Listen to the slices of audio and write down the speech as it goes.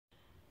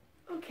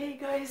Okay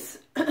guys,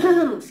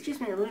 excuse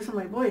me, I'm losing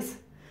my voice.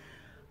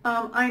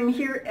 I'm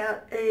here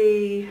at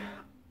a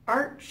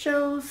art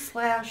show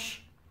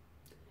slash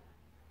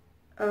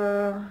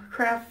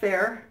craft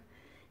fair.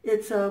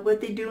 It's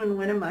what they do in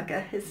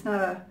Winnemucca. It's not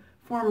a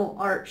formal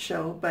art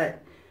show,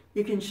 but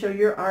you can show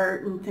your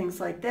art and things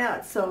like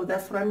that. So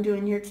that's what I'm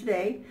doing here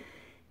today.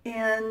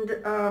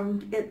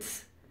 And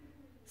it's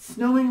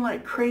snowing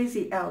like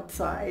crazy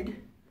outside.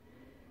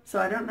 So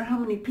I don't know how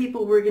many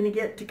people we're going to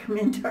get to come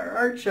into our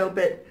art show,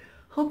 but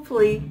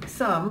hopefully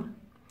some.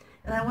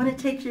 And I want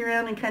to take you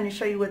around and kind of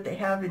show you what they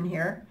have in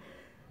here.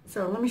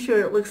 So let me show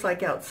you what it looks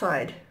like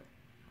outside.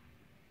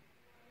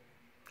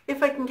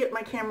 If I can get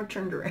my camera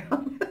turned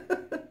around.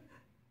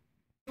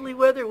 Lovely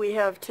weather we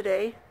have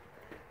today.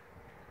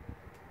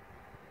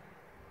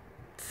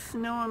 It's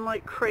snowing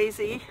like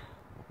crazy.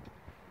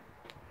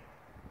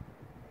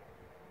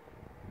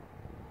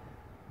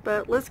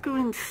 But let's go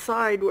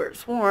inside where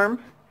it's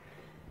warm.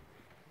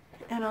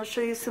 And I'll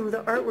show you some of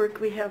the artwork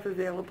we have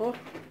available.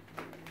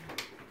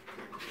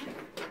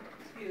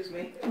 Excuse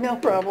me. No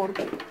problem.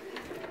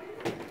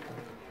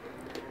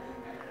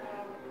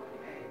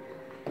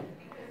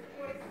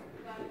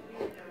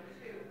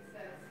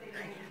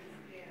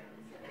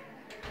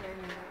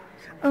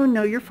 Oh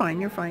no, you're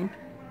fine, you're fine.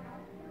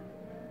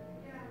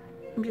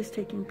 I'm just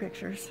taking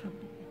pictures.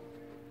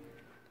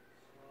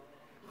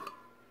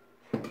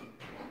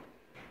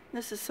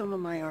 This is some of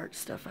my art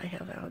stuff I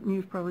have out, and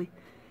you've probably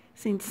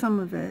seen some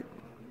of it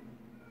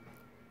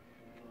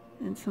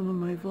in some of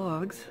my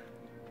vlogs.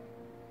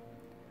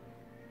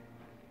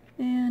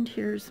 And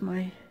here's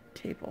my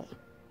table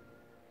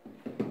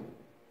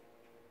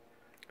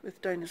with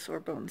dinosaur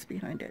bones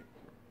behind it.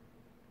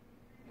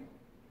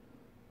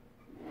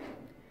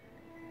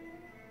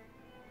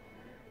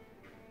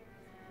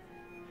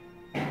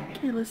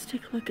 Okay, let's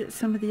take a look at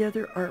some of the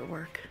other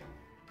artwork.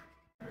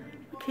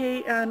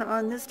 Okay, and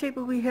on this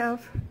table we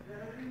have,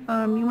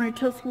 you want to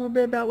tell us a little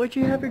bit about what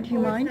you have, or do you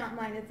mind? It's not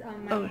mine, it's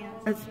my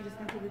aunt's. She just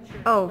went to the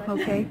church. Oh,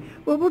 okay.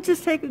 Well, we'll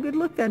just take a good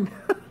look then.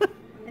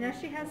 I know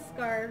she has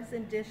scarves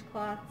and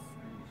dishcloths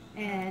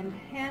and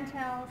hand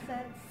towel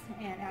sets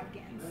and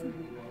afghans.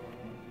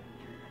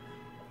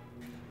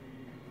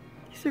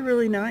 These are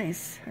really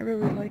nice. I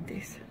really like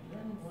these.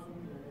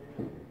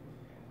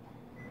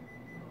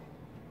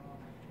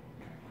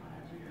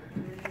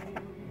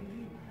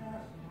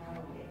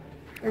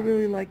 I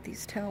really like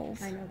these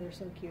towels. I know, they're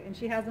so cute. And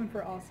she has them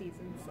for all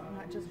seasons, so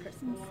not just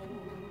Christmas.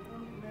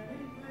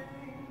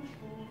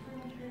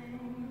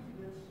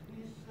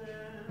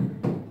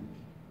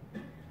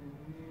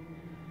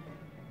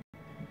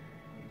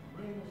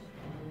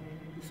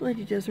 This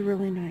lady does a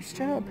really nice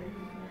job.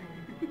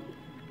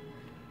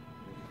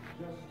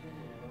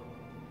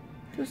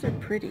 Those are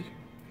pretty.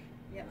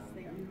 Yes,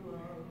 they are.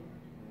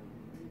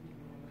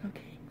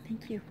 Okay,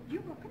 thank you.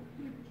 You're welcome.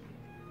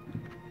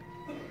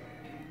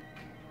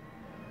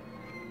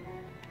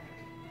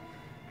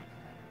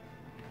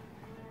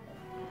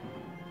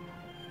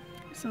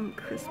 Some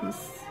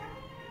Christmas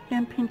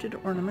hand-painted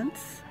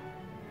ornaments.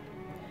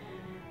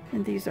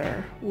 And these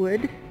are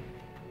wood.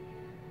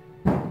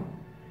 And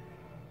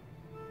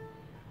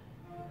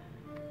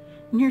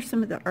here's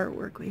some of the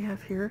artwork we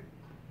have here.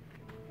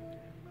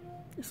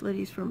 This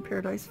lady's from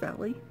Paradise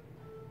Valley.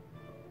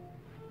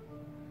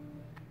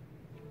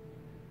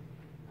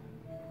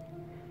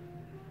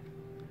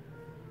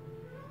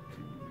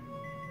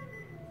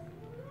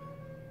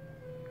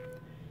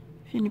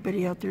 If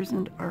anybody out there's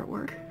into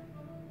artwork,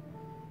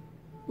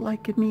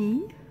 like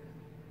me,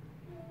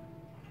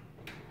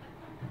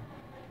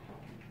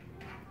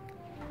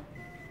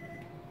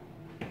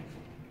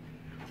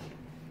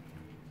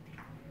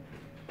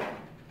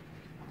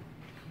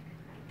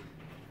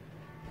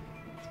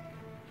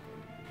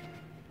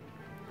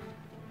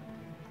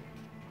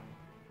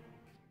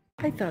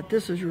 I thought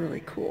this was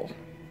really cool.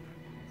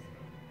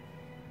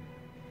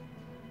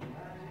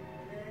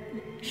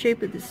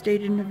 Shape of the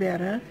state of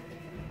Nevada,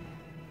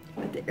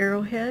 with the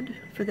arrowhead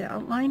for the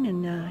outline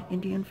and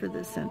Indian for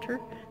the center.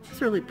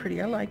 It's really pretty.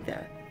 I like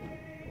that.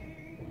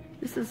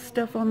 This is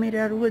stuff all made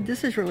out of wood.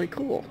 This is really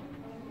cool.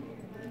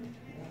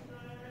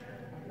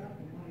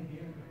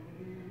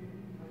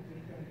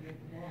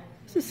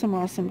 This is some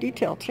awesome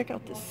detail. Check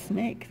out this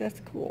snake.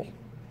 That's cool.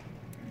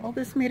 All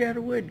this made out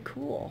of wood.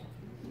 Cool.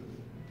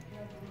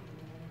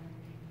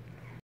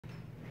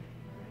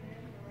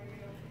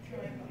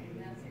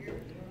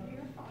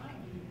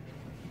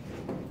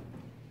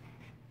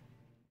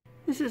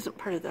 This isn't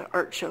part of the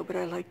art show, but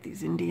I like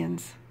these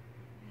Indians.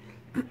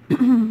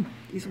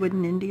 These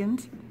wooden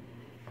Indians.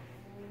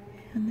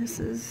 And this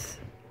is...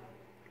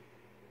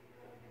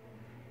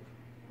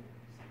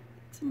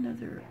 it's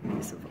another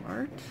piece of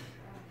art.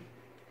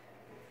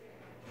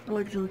 I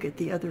like to look at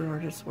the other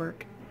artists'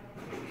 work.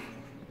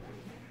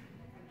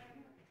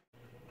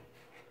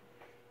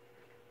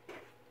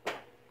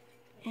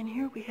 And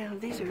here we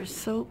have, these are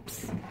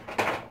soaps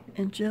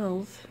and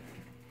gels.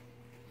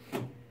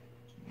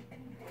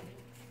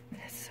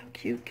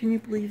 Cute. Can you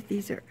believe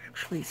these are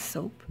actually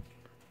soap?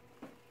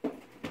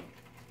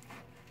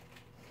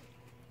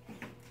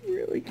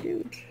 Really really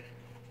cute.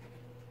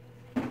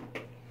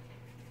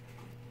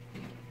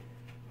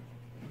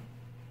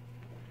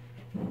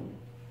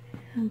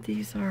 And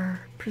these are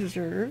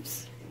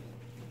preserves.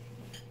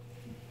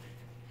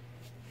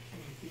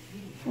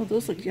 Oh,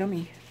 those look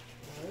yummy.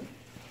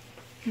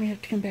 I may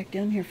have to come back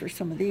down here for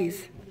some of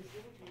these.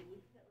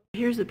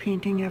 Here's a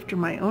painting after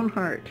my own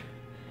heart.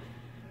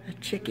 A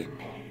chicken.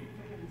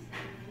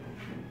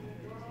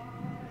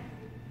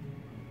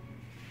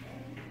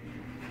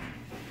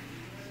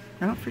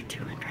 Not for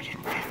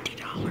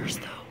 $250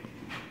 though.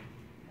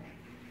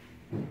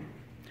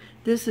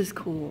 This is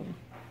cool.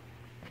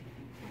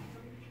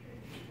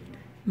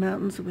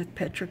 Mountains with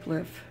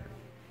petroglyph.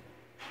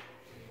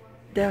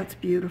 That's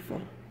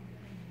beautiful.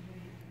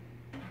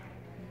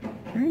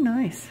 Very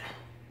nice.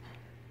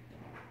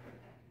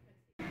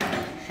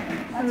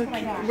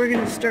 Okay, we're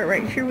going to start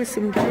right here with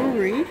some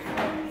jewelry.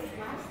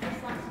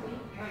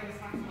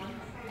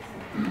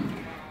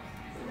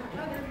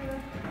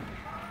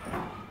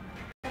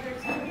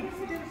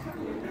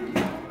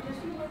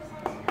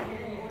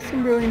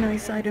 Some really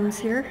nice items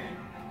here.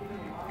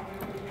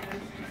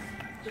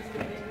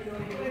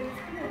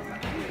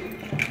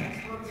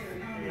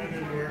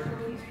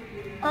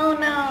 Oh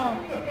no!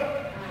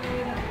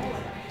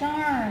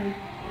 Darn!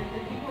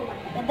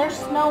 There's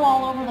snow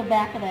all over the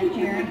back of that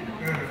chair.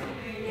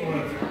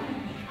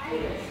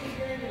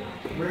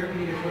 Where do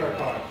we need to put our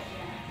pots?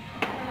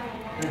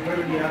 Can we put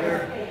it in the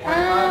other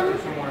pot or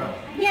somewhere else?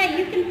 Yeah,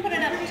 you can put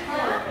it up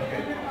top.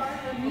 Okay.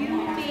 You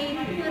may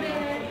put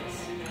it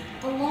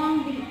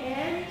along the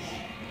edge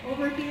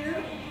over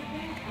here.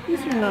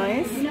 These are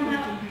nice. You know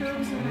how it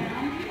curves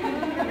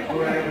around? Oh,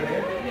 right over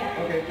there?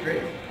 Yeah. Okay,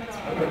 great.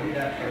 I'm going to do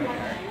that for you.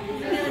 You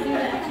gotta do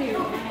that too.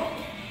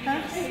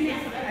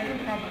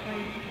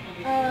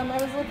 I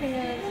was looking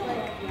at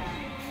like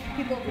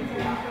people with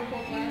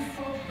purple glass,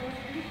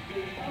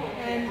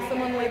 and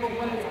someone labeled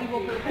one as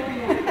evil purple.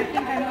 I think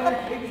I know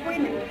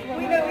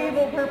we know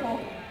evil purple.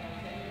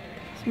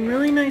 Some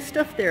really nice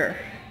stuff there.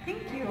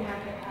 Thank you.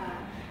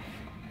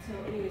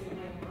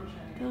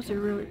 Those are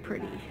really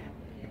pretty.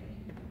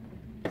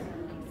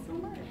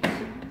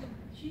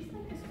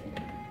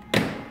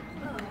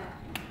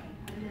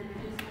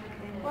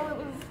 Well, it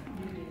was.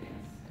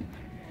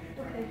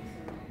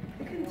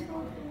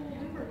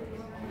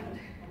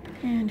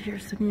 And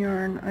here's some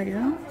yarn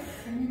items.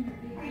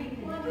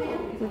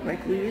 Look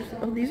like leaves.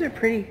 Oh, these are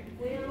pretty.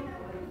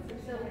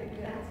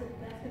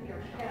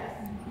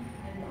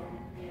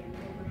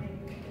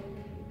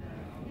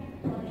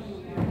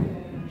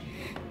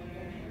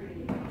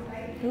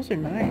 Those are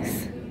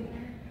nice.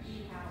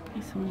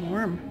 Nice and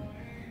warm.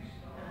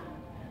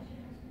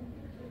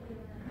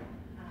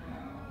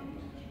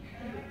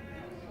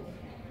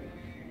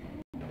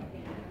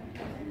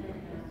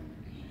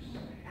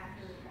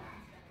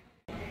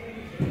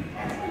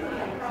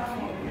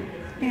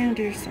 And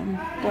here's some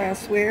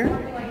glassware.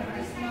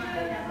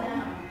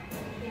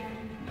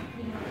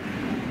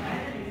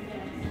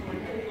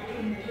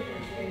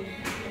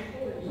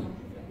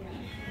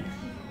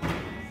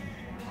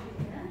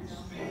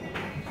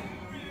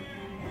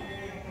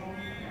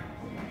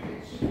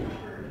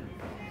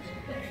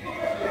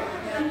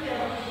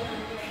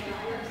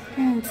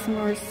 And some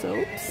more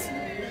soaps.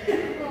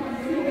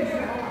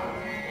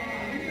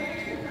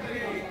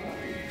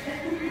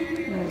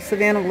 Oh,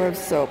 Savannah loves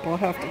soap. I'll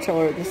have to tell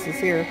her this is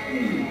here.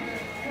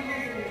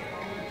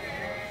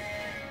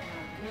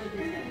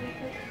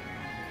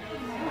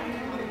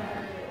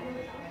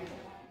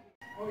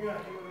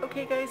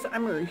 Okay guys,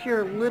 I'm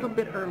here a little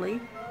bit early.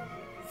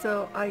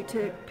 So I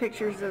took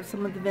pictures of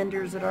some of the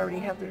vendors that already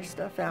have their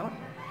stuff out.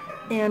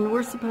 And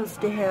we're supposed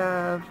to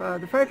have,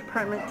 the fire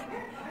department,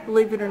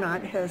 believe it or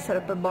not, has set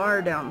up a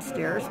bar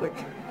downstairs, which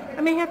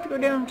I may have to go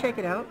down and check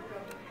it out.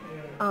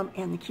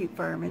 And the cute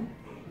fireman.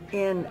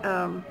 And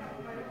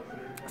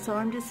so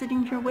I'm just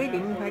sitting here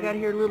waiting. I got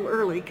here a little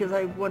early because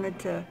I wanted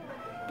to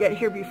get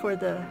here before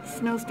the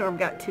snowstorm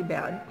got too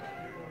bad,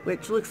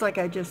 which looks like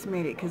I just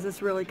made it because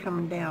it's really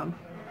coming down.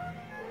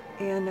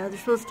 And they're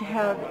supposed to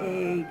have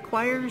a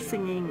choir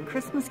singing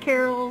Christmas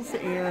carols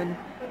and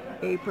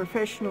a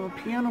professional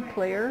piano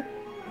player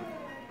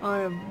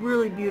on a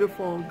really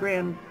beautiful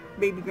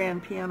baby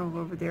grand piano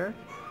over there.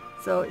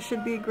 So it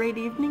should be a great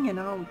evening, and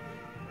I'll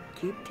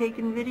keep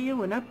taking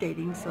video and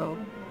updating, so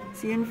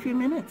see you in a few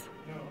minutes.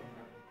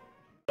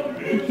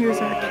 And here's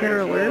our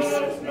carolers.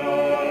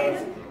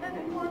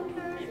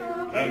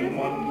 And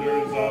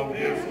wonders of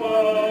his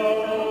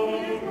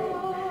love,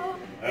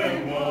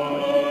 and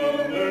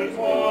wonders of his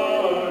love.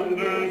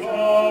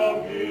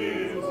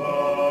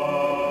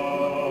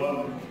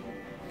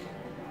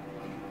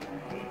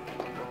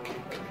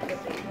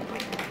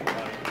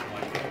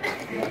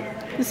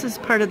 This is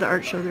part of the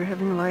art show. They're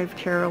having live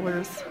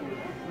carolers.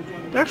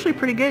 They're actually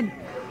pretty good.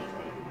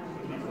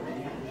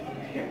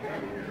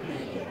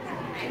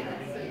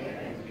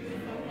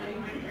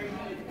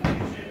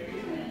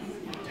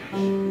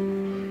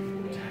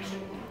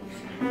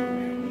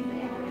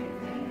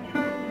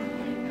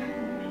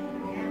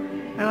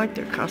 I like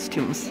their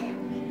costumes.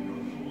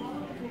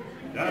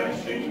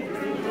 Dashing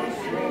through the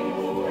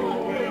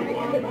snow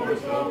in a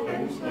horse,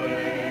 open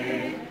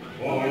sleigh.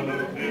 O'er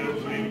the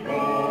fields we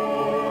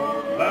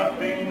go,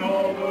 laughing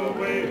all the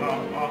way.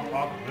 Ha, ha,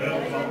 ha,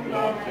 bells on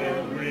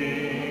bobtail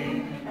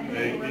green,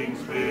 making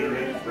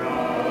spirits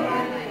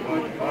bright.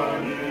 What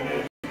fun it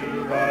is to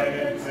ride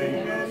and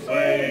sing a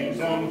sleighing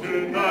song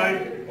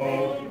tonight.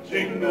 Oh,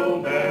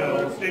 jingle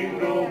bells,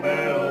 jingle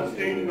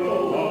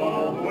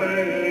all the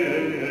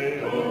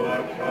way. Oh,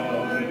 what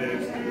fun it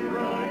is to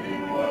ride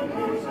in one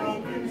horse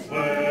open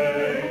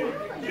sleigh.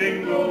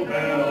 Jingle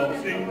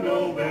bells,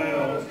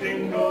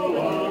 jingle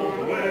all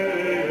the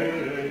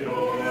way.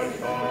 Oh, what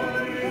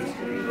fun it is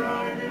to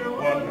ride in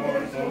one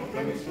horse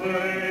open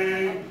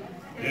sleigh.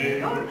 A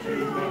day or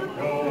two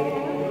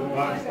ago,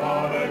 I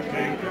thought I'd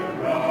take a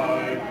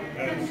ride,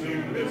 and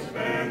soon Miss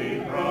Fanny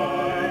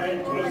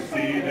Bride was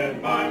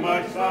seated by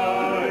my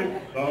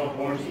side. The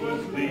horse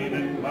was lean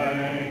and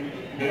lank,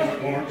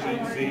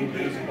 misfortune seemed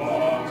his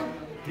lot.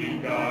 He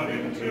got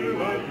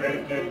into a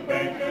drifted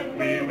bank,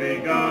 and we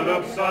got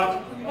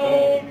upset.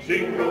 Oh,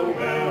 jingle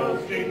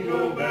bells,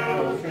 jingle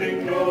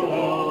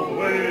all the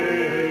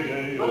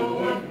way. Oh,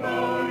 what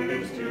fun it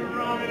is to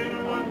ride in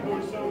a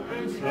one-horse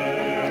open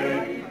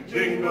sleigh.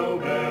 Jingle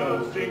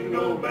bells,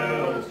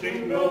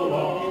 jingle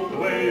all the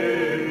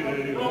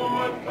way. Oh,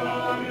 what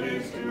fun it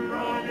is to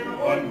ride in a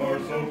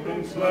one-horse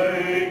open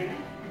sleigh.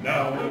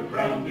 Now the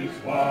ground is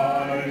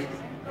wise,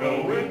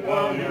 go it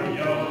while you're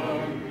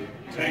young.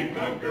 Take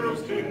the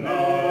girls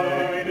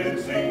tonight and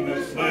sing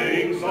the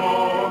sleighing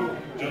song.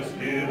 Just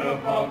hit a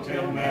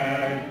bobtail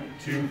nag,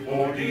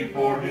 240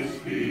 for his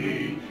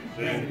fee.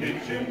 Then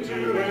hitch him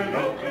to an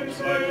open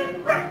sleigh,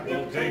 crack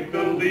will take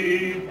the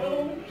lead.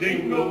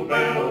 Jingle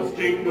bells,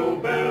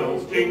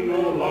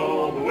 jingle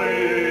all the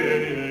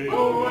way.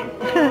 Oh, what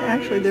fun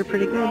Actually, they're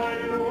pretty good.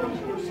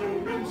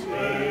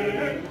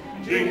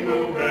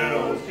 Jingle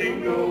bells,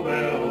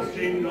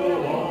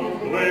 jingle all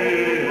the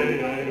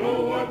way.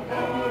 Oh, what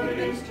fun it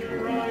is to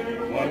ride in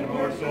a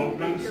one-horse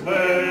open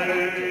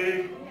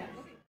sleigh.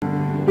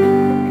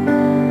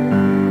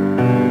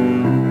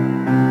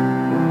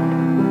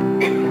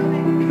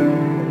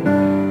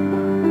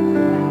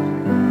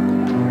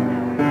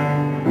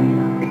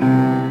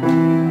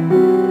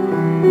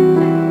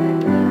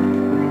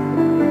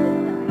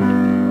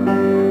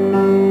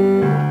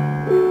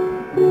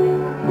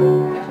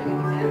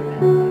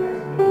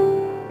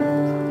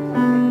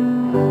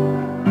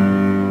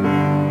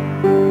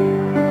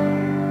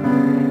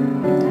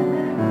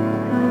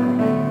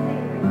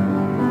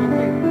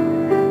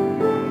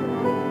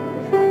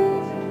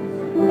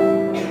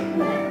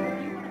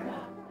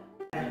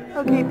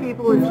 Okay,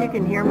 people, if you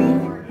can hear me,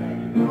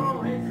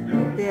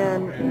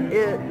 then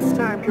it's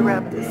time to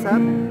wrap this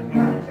up.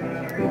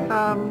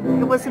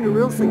 It wasn't a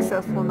real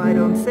successful night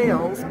on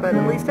sales, but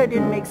at least I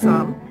did make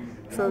some,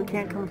 so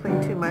can't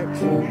complain too much.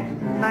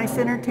 Nice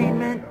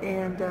entertainment,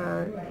 and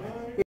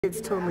it's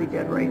totally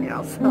dead right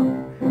now,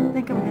 so I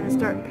think I'm going to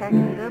start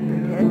packing it up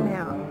and heading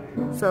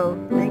out. So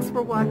thanks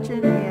for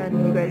watching,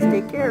 and you guys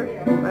take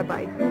care.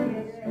 Bye-bye.